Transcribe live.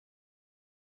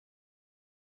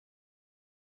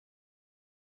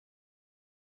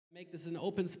Make this an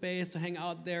open space to hang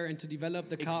out there and to develop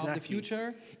the car of the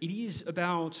future. It is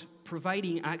about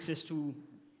providing access to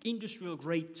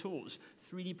industrial-grade tools,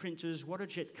 3D printers, water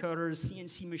jet cutters,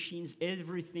 CNC machines,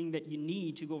 everything that you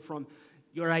need to go from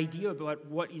your idea about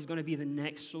what is going to be the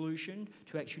next solution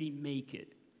to actually make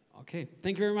it. Okay,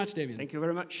 thank you very much, Damien. Thank you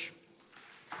very much.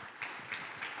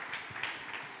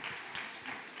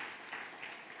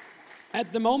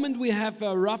 At the moment, we have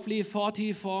roughly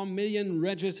 44 million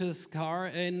registered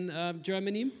cars in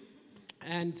Germany.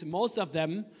 And most of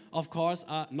them, of course,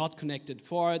 are not connected.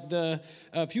 For the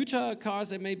future cars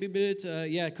that may be built,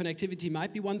 connectivity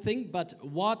might be one thing, but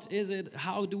what is it?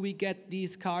 How do we get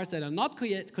these cars that are not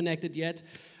connected yet?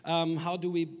 How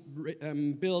do we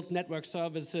build network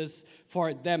services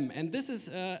for them? And this is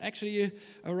actually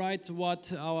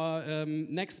what our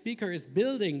next speaker is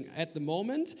building at the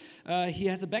moment. He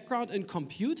has a background in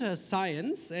computer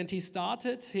science, and he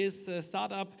started his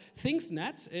startup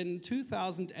ThinxNet in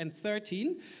 2013.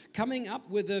 Coming up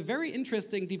with a very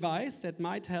interesting device that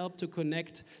might help to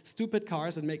connect stupid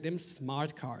cars and make them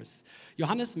smart cars.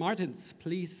 Johannes Martens,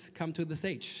 please come to the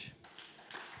stage.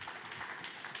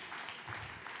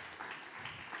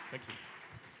 Thank you.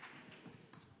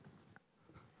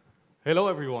 Hello,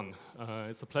 everyone.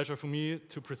 It's a pleasure for me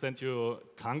to present you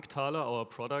ThinxNet, our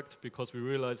product, because we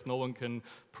realized no one can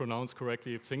pronounce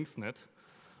correctly ThinxNet.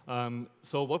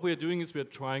 So what we're doing is we're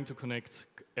trying to connect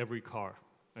every car.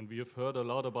 And we have heard a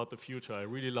lot about the future. I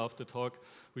really love the talk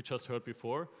we just heard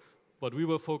before. But we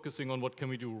were focusing on what can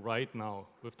we do right now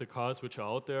with the cars which are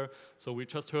out there. So we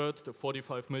just heard the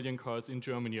 45 million cars in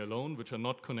Germany alone, which are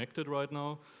not connected right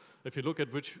now. If you look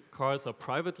at which cars are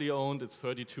privately owned, it's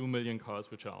 32 million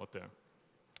cars which are out there.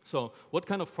 So what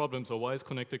kind of problems or why is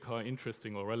connected car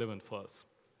interesting or relevant for us?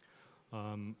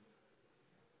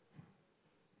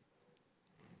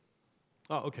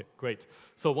 Okay, great.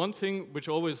 So one thing which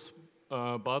always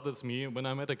bothers me when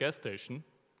I'm at a gas station,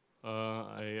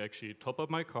 I actually top up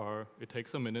my car, it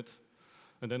takes a minute,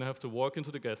 and then I have to walk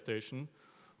into the gas station,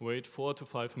 wait 4 to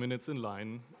 5 minutes in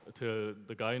line till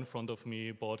the guy in front of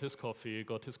me bought his coffee,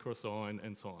 got his croissant,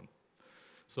 and so on.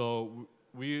 So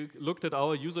we looked at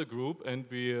our user group and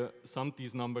we summed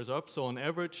these numbers up. So on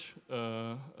average,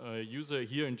 a user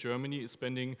here in Germany is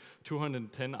spending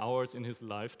 210 hours in his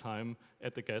lifetime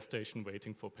at the gas station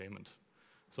waiting for payment.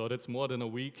 So that's more than a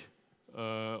week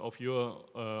of your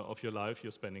life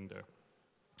you're spending there.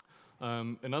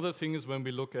 Another thing is when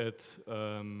we look at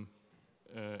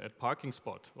parking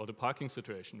spot or the parking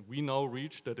situation, we now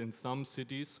reach that in some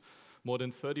cities, more than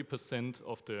 30%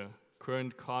 of the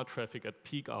current car traffic at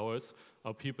peak hours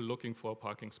are people looking for a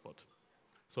parking spot.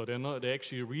 So they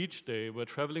actually reached, they were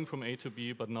traveling from A to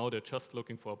B, but now they're just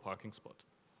looking for a parking spot.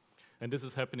 And this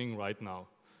is happening right now.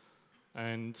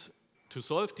 And to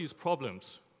solve these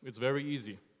problems, it's very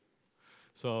easy.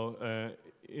 So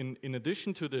in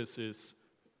addition to this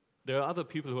there are other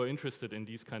people who are interested in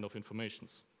these kind of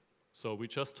informations. So we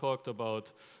just talked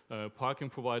about parking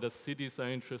providers, cities are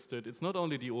interested. It's not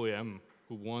only the OEM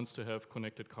who wants to have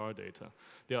connected car data.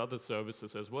 There are other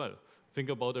services as well. Think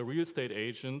about a real estate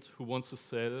agent who wants to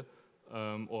sell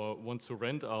or wants to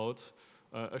rent out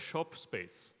a shop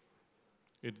space.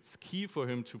 It's key for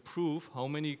him to prove how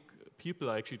many people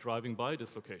are actually driving by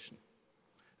this location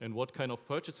and what kind of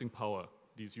purchasing power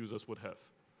these users would have.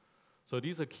 So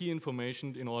these are key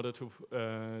information in order to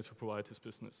provide his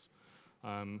business.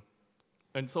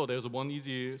 And so there's one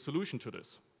easy solution to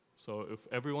this. So if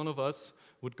every one of us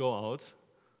would go out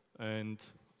and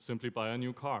simply buy a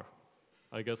new car,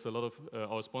 I guess a lot of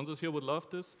our sponsors here would love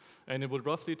this, and it would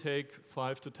roughly take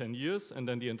 5 to 10 years, and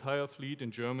then the entire fleet in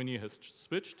Germany has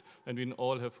switched, and we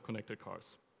all have connected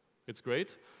cars. It's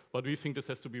great, but we think this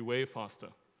has to be way faster.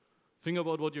 Think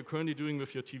about what you're currently doing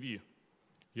with your TV.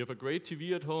 You have a great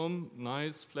TV at home,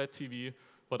 nice flat TV,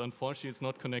 but unfortunately it's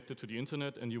not connected to the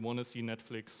internet and you want to see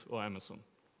Netflix or Amazon.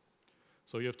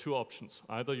 So you have two options.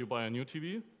 Either you buy a new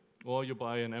TV or you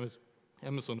buy an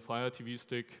Amazon Fire TV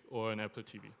stick or an Apple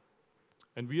TV.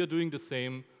 And we are doing the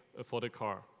same for the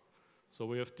car. So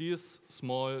we have this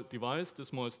small device, this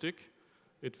small stick.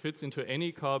 It fits into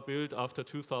any car built after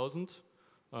 2000.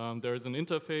 There is an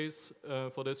interface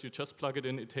for this. You just plug it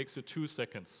in. It takes you 2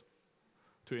 seconds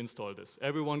to install this.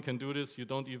 Everyone can do this. You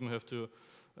don't even have to.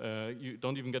 You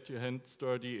don't even get your hands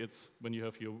dirty. It's when you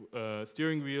have your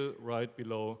steering wheel right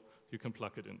below, you can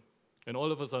plug it in. And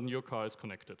all of a sudden, your car is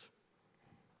connected.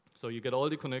 So you get all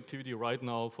the connectivity right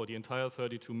now for the entire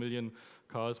 32 million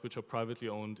cars which are privately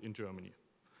owned in Germany.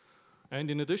 And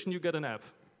in addition, you get an app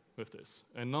with this.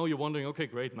 And now you're wondering, okay,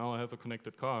 great, now I have a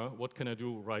connected car. What can I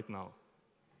do right now?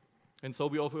 And so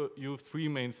we offer you 3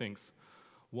 main things.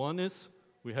 One is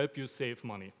we help you save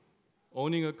money.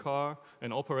 owning a car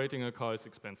and operating a car is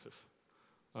expensive.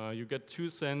 You get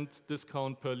 2-cent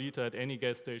discount per liter at any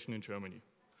gas station in Germany.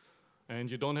 And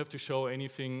you don't have to show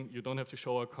anything, you don't have to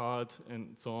show a card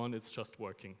and so on, it's just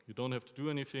working. You don't have to do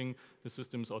anything, the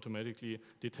system is automatically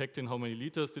detecting how many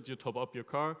liters did you top up your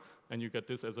car, and you get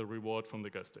this as a reward from the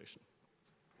gas station.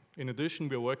 In addition,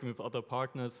 we're working with other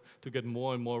partners to get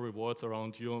more and more rewards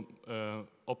around you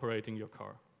operating your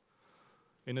car.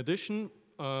 In addition,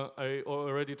 I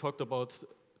already talked about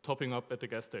topping up at the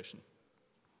gas station.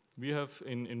 We have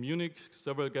in Munich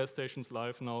several gas stations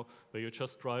live now where you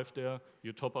just drive there,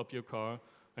 you top up your car,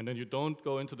 and then you don't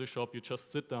go into the shop, you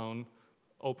just sit down,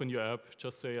 open your app,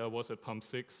 just say I was at pump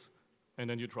 6, and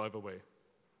then you drive away.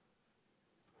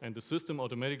 And the system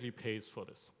automatically pays for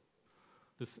this.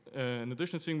 An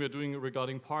additional thing we're doing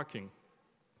regarding parking,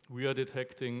 we are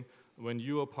detecting when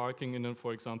you are parking in,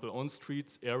 for example,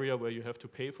 on-street area where you have to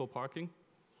pay for parking.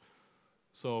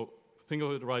 So think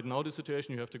of it right now, the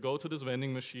situation, you have to go to this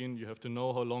vending machine, you have to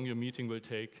know how long your meeting will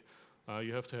take,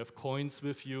 you have to have coins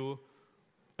with you,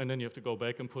 and then you have to go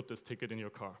back and put this ticket in your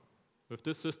car. With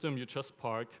this system, you just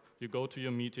park, you go to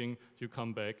your meeting, you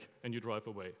come back, and you drive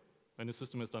away. And the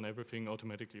system has done everything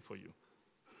automatically for you.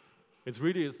 It's a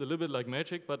little bit like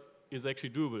magic, but it's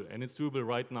actually doable, and it's doable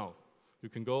right now. You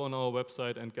can go on our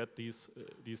website and get these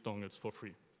dongles for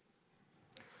free.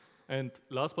 And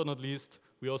last but not least,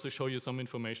 we also show you some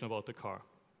information about the car.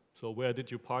 So where did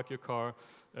you park your car?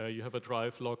 You have a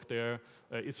drive log there.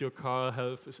 Is your car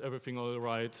health, is everything all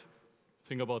right?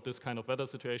 Think about this kind of weather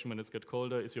situation when it's get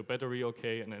colder. Is your battery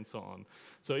okay? And so on.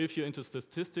 So if you're into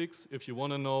statistics, if you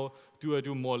want to know, do I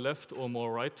do more left or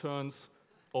more right turns?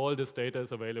 All this data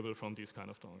is available from these kind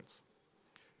of dongles.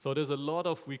 So there's a lot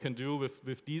of we can do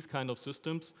with these kind of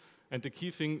systems. And the key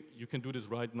thing, you can do this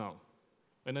right now.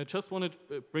 And I just wanted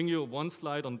to bring you one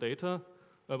slide on data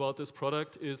about this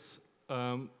product is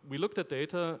we looked at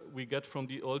data we get from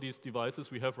all these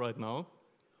devices we have right now.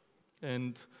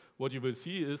 And what you will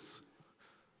see is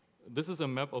this is a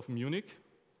map of Munich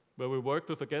where we worked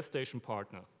with a gas station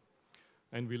partner.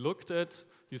 And we looked at,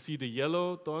 you see the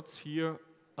yellow dots here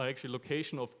are actually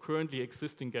location of currently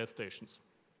existing gas stations.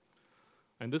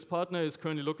 And this partner is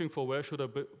currently looking for where should I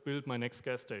build my next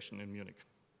gas station in Munich.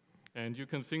 And you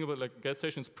can think about like gas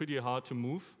station is pretty hard to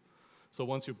move. So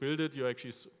once you build it, you're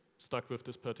actually stuck with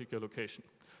this particular location.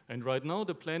 And right now,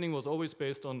 the planning was always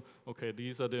based on, okay,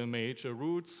 these are the major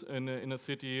routes in a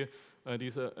city.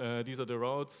 These are the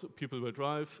routes people will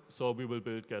drive, so we will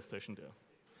build gas station there.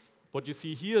 What you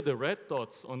see here, the red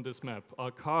dots on this map,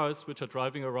 are cars which are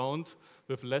driving around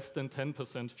with less than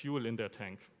 10% fuel in their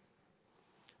tank.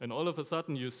 And all of a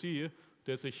sudden, you see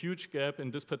there's a huge gap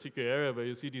in this particular area where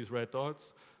you see these red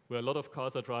dots, where a lot of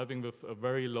cars are driving with a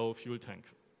very low fuel tank.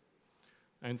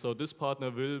 And so this partner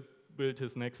will build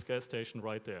his next gas station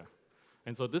right there.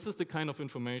 And so this is the kind of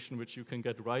information which you can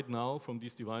get right now from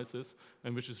these devices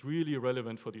and which is really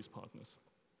relevant for these partners.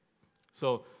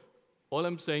 So all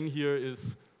I'm saying here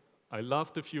is I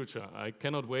love the future. I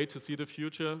cannot wait to see the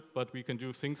future, but we can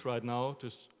do things right now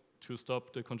to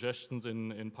stop the congestions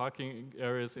in parking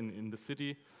areas in the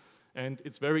city. And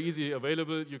it's very easy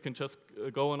available. You can just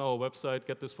go on our website,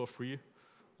 get this for free,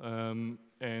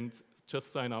 and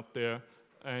just sign up there.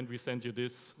 And we send you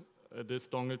this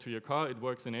dongle to your car. It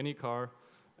works in any car,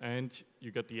 and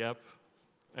you get the app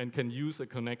and can use a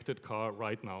connected car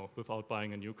right now without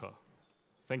buying a new car.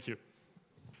 Thank you.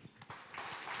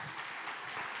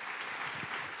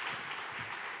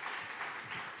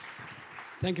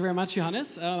 Thank you very much,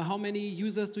 Johannes. How many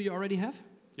users do you already have?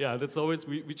 Yeah, that's always,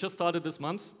 we just started this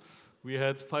month. We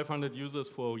had 500 users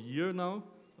for a year now.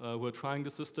 We're trying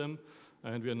the system,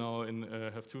 and we are now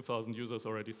have 2,000 users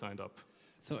already signed up.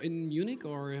 So in Munich,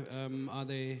 or are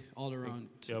they all around?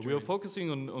 Yeah, we are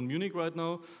focusing on Munich right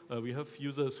now. We have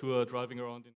users who are driving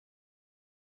around in